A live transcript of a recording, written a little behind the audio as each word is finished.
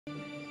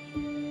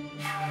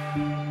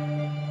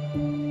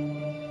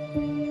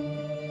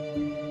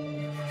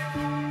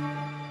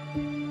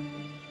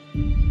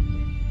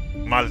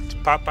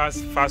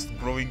multi-purpose,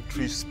 fast-growing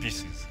tree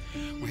species.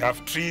 We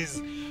have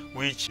trees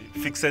which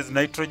fixes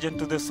nitrogen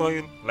to the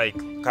soil, like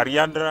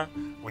coriander.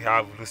 We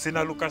have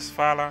Lucina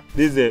lucasfala.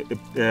 This is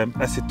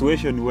a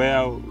situation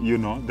where,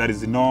 there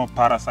is no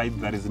parasite,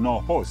 there is no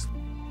host.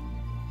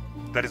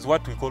 That is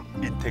what we call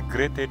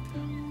integrated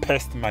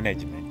pest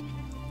management.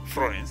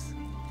 Florence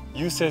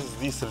uses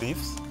these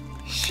leaves,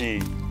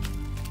 she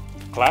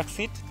plucks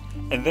it,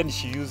 and then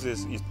she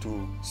uses it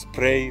to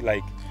spray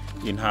like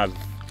in her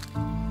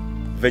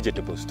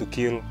vegetables to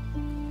kill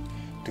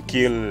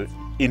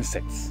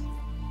insects.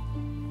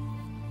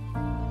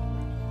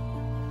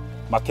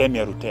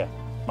 Macadamia rutea.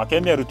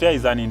 Macadamia rutea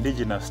is an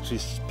indigenous tree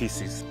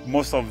species.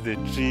 Most of the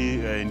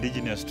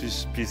indigenous tree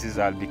species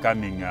are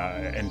becoming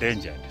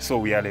endangered, so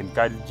we are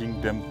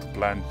encouraging them to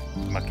plant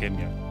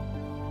macadamia.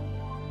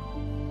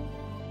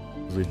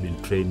 We've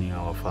been training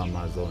our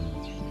farmers on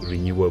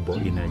renewable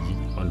energy,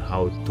 on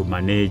how to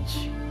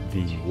manage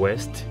the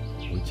waste,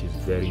 which is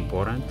very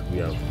important. We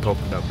have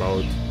talked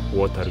about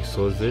water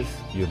resources,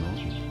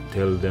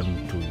 tell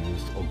them to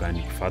use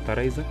organic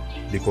fertilizer,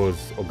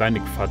 because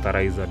organic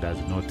fertilizer does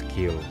not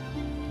kill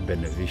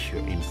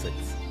beneficial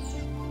insects.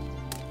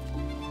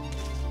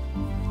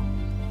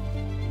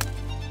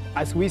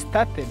 As we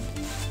started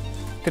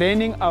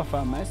training our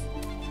farmers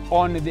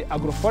on the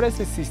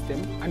agroforestry system,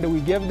 and we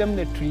gave them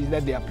the trees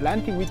that they are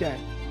planting which are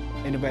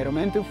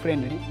environmental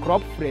friendly,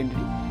 crop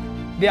friendly,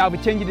 they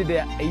have changed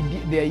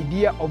the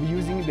idea of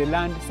using the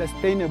land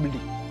sustainably.